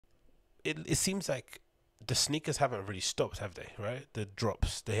it seems like the sneakers haven't really stopped, have they? Right, the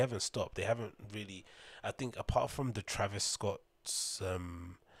drops, they haven't stopped. They haven't really. I think apart from the Travis Scott's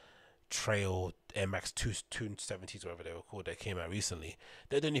Trail Air Max 270s, whatever they were called, that came out recently.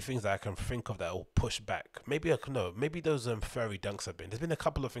 They're the only things that I can think of that will push back. Maybe I can know. Maybe those furry dunks have been. There's been a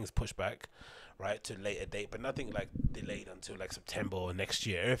couple of things pushed back, right, to later date, but nothing like delayed until like September or next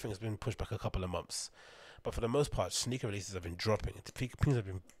year. Everything's been pushed back a couple of months. But for the most part, sneaker releases have been dropping. Things have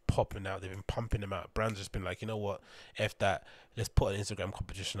been popping out. They've been pumping them out. Brands just been like, you know what? F that. Let's put an Instagram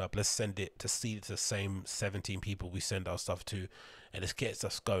competition up. Let's send it to see the same 17 people we send our stuff to, and it gets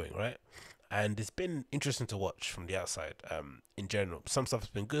us going, right? And it's been interesting to watch from the outside. In general, some stuff has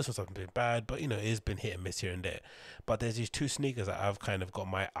been good, some stuff has been bad, but you know, it's been hit and miss here and there. But there's these two sneakers that I've kind of got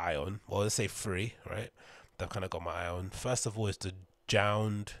my eye on. Well, let's say three, right? That I've kind of got my eye on. First of all, is the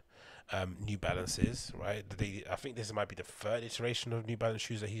JJJJound New Balances, right? I think this might be the third iteration of New Balance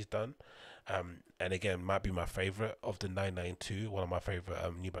shoes that he's done. And again, might be my favorite of the 992, one of my favorite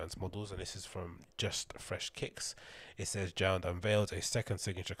New Balance models. And this is from Just Fresh Kicks. It says Jound unveils a second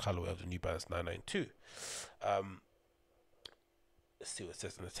signature colorway of the New Balance 992. Um, let's see what it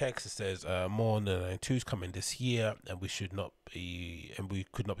says in the text. It says more 992s coming this year, and we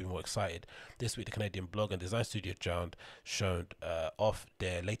could not be more excited. This week, the Canadian blog and design studio Jound showed off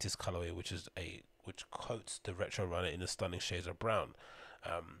their latest colorway, which coats the retro runner in the stunning shades of brown.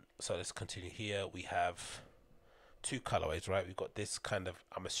 So let's continue here. We have two colorways, right? We've got this kind of,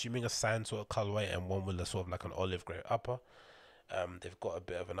 I'm assuming, a sand sort of colorway, and one with a sort of like an olive grey upper. They've got a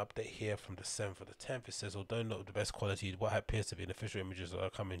bit of an update here from the 7th of the 10th. It says, although not the best quality, what appears to be an official images are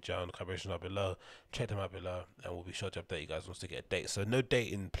coming down. Collaboration are below. Check them out below, and we'll be sure to update you guys once to get a date. So no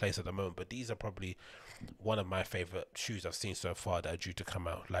date in place at the moment, but these are probably one of my favorite shoes I've seen so far that are due to come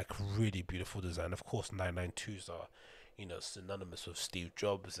out. Like, really beautiful design. Of course, 992s are, you know, synonymous with Steve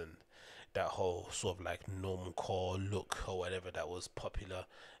Jobs and that whole sort of like normal core look or whatever that was popular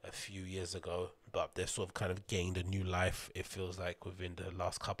a few years ago, but they've sort of kind of gained a new life. It feels like within the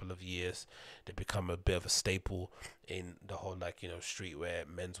last couple of years they've become a bit of a staple in the whole, like, you know, streetwear,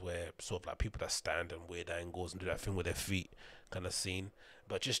 menswear, sort of like people that stand and weird angles and do that thing with their feet kind of scene.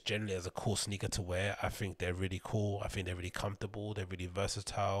 But just generally as a cool sneaker to wear, I think they're really cool. I think they're really comfortable, they're really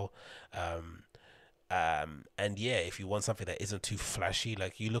versatile. And yeah, if you want something that isn't too flashy,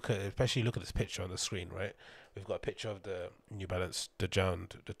 like you look at, especially look at this picture on the screen, right? We've got a picture of the New Balance, the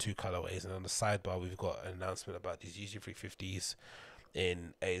Jound, the two colorways, and on the sidebar we've got an announcement about these Yeezy 350s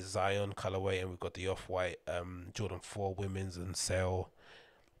in a Zion colorway, and we've got the off-white Jordan 4 women's and sale.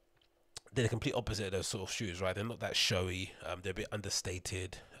 They're the complete opposite of those sort of shoes, right? They're not that showy. They're a bit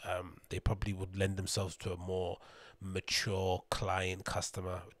understated. They probably would lend themselves to a more mature client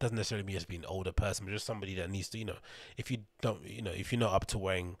customer. It doesn't necessarily mean just be an older person, but just somebody that needs to, you know, if you don't, you know, if you're not up to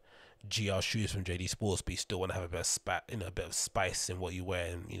wearing GR shoes from JD Sports, but you still want to have a bit of a bit of spice in what you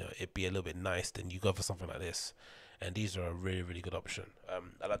wear, and you know, it'd be a little bit nice, then you go for something like this. And these are a really, really good option.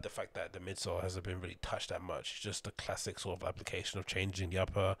 I like the fact that the midsole hasn't been really touched that much. It's just a classic sort of application of changing the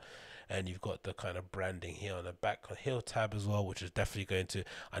upper, and you've got the kind of branding here on the back heel tab as well, which is definitely going to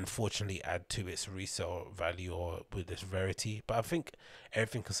unfortunately add to its resale value or with this rarity. But I think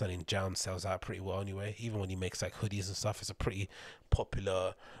everything concerning Jound sells out pretty well anyway. Even when he makes like hoodies and stuff, it's a pretty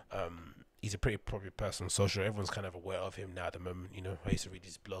popular. He's a pretty popular person on social. Everyone's kind of aware of him now at the moment. You know, I used to read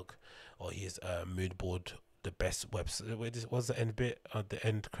his blog or his mood board. The best website. Wait, this was the end bit. The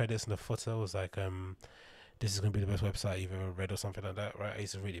end credits and the footer was like, this is gonna be the best website you've ever read or something like that, right? I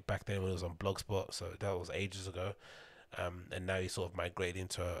used to read it back then when it was on Blogspot, so that was ages ago. And now he's sort of migrated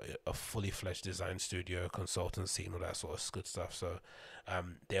into a fully fledged design studio, consultancy, and all that sort of good stuff. So,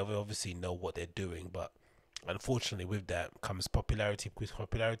 they obviously know what they're doing, but unfortunately, with that comes popularity. With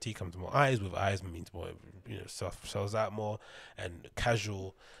popularity comes more eyes. With eyes means more, you know, stuff sells out more, and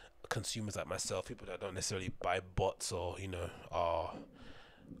casual consumers like myself, people that don't necessarily buy bots or, you know, are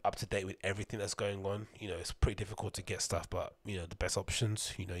up to date with everything that's going on, you know, it's pretty difficult to get stuff. But you know, the best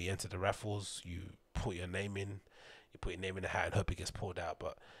options, you know, you enter the raffles, you put your name in, you put your name in the hat and hope it gets pulled out.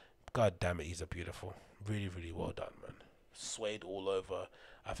 But god damn it, these are beautiful. Really, really well done, man. Suede all over.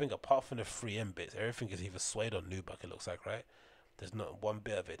 I think apart from the 3M bits, everything is either suede or nubuck, it looks like, right? There's not one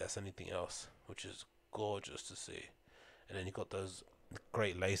bit of it that's anything else, which is gorgeous to see. And then you got those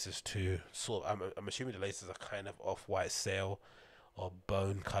great laces too. Sort of, I'm assuming the laces are kind of off-white sail or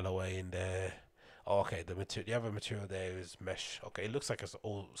bone colorway in there. Oh, okay. The other material there is mesh. Okay, it looks like it's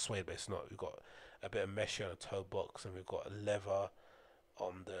all suede, but it's not. We've got a bit of mesh here on the toe box, and we've got a leather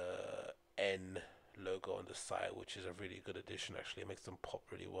on the N logo on the side, which is a really good addition. Actually, it makes them pop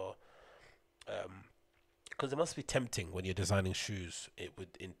really well. Um, because it must be tempting when you're designing shoes it would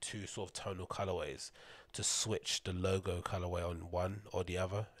in two sort of tonal colorways to switch the logo colorway on one or the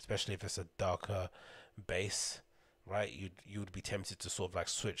other, especially if it's a darker base, right? You'd be tempted to sort of like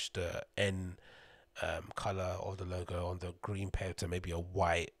switch the N color of the logo on the green pair to maybe a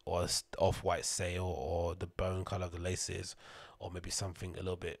white or off-white sail, or the bone color of the laces, or maybe something a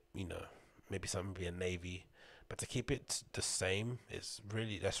little bit, maybe something be a navy. But to keep it the same is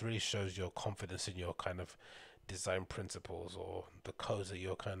really, that's really shows your confidence in your kind of design principles or the codes that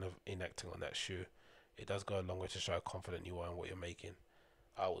you're kind of enacting on that shoe. It does go a long way to show how confident you are in what you're making,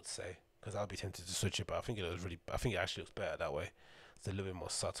 I would say, because I'd be tempted to switch it, but I think it actually looks better that way. It's a little bit more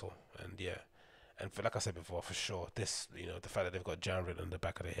subtle, and yeah. And for, like I said before, for sure, this, the fact that they've got JJJJound written on the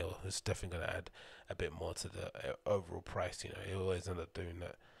back of the heel is definitely going to add a bit more to the overall price. It always end up doing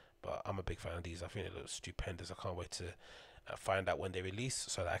that. But I'm a big fan of these. I think it looks stupendous. I can't wait to find out when they release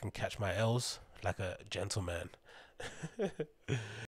so that I can catch my L's like a gentleman.